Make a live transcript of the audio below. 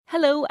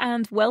Hello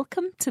and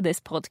welcome to this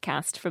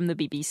podcast from the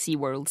BBC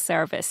World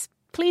Service.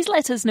 Please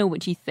let us know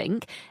what you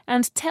think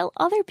and tell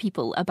other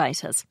people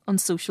about us on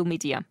social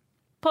media.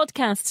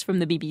 Podcasts from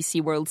the BBC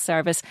World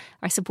Service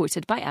are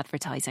supported by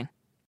advertising.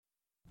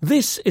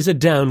 This is a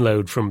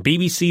download from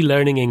BBC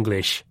Learning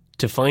English.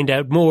 To find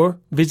out more,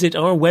 visit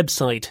our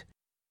website.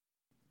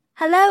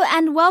 Hello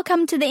and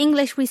welcome to the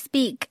English We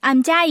Speak.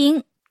 I'm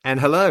Jiaying. And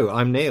hello,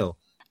 I'm Neil.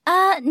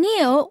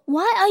 Neil,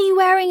 why are you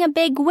wearing a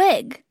big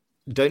wig?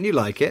 Don't you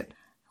like it?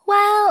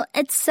 Well,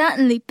 it's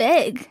certainly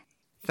big.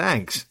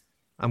 Thanks.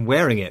 I'm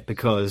wearing it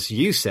because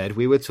you said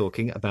we were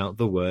talking about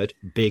the word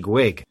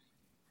bigwig.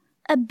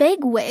 A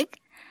big wig?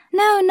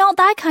 No, not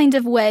that kind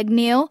of wig,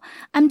 Neil.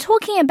 I'm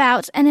talking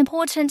about an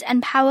important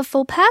and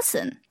powerful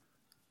person.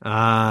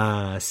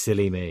 Ah,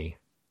 silly me.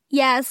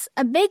 Yes,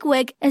 a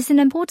bigwig is an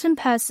important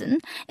person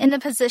in a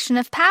position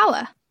of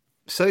power.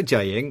 So,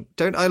 Jiaying,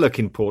 don't I look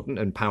important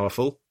and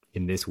powerful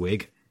in this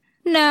wig?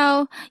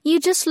 No,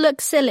 you just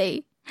look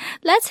silly.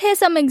 Let's hear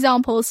some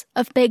examples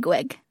of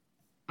bigwig.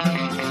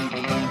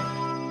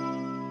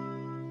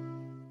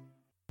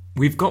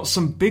 We've got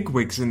some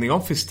bigwigs in the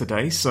office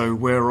today, so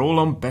we're all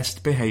on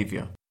best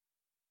behaviour.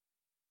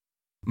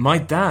 My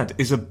dad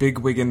is a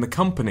bigwig in the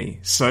company,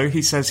 so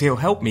he says he'll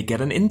help me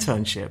get an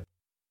internship.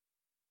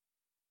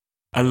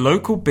 A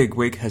local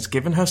bigwig has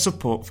given her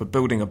support for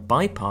building a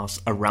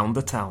bypass around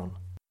the town.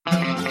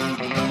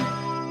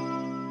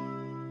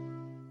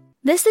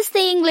 This is the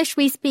English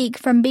We Speak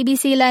from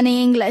BBC Learning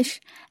English,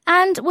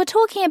 and we're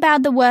talking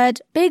about the word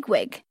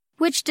bigwig,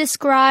 which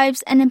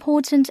describes an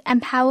important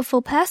and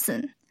powerful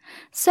person.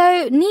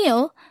 So,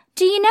 Neil,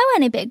 do you know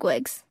any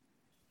bigwigs?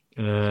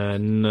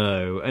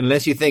 No,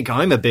 unless you think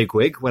I'm a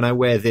bigwig when I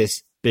wear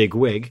this big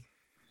wig.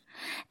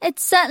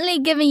 It's certainly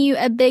giving you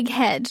a big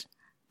head.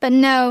 But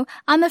no,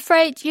 I'm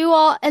afraid you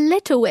are a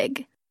little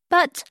wig.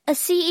 But a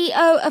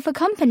CEO of a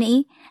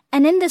company,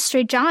 an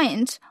industry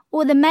giant,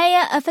 or the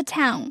mayor of a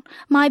town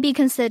might be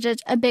considered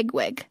a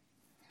bigwig.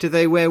 Do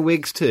they wear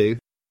wigs too?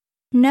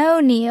 No,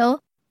 Neil.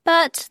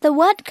 But the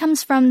word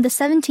comes from the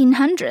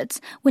 1700s,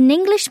 when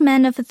English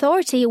men of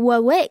authority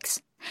wore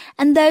wigs,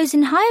 and those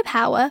in higher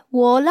power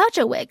wore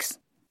larger wigs.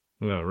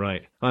 Well,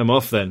 right. I'm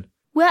off then.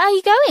 Where are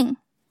you going?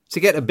 To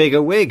get a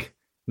bigger wig.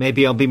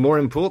 Maybe I'll be more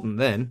important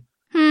then.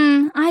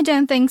 I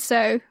don't think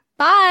so.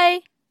 Bye!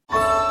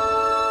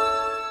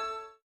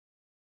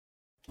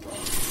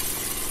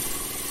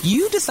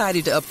 You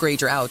decided to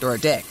upgrade your outdoor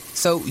deck,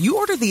 so you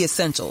ordered the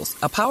essentials,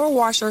 a power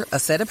washer, a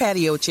set of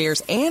patio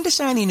chairs, and a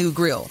shiny new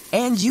grill.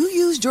 And you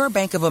used your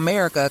Bank of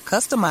America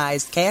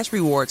customized Cash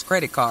Rewards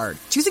credit card,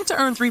 choosing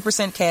to earn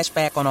 3% cash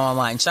back on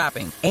online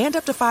shopping and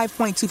up to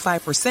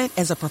 5.25%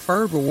 as a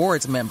preferred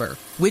rewards member,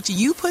 which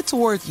you put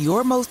towards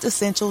your most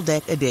essential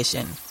deck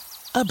addition,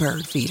 a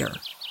bird feeder.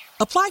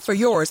 Apply for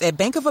yours at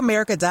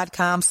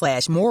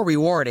bankofamerica.com/more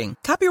rewarding.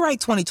 Copyright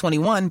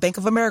 2021 Bank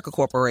of America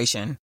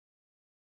Corporation.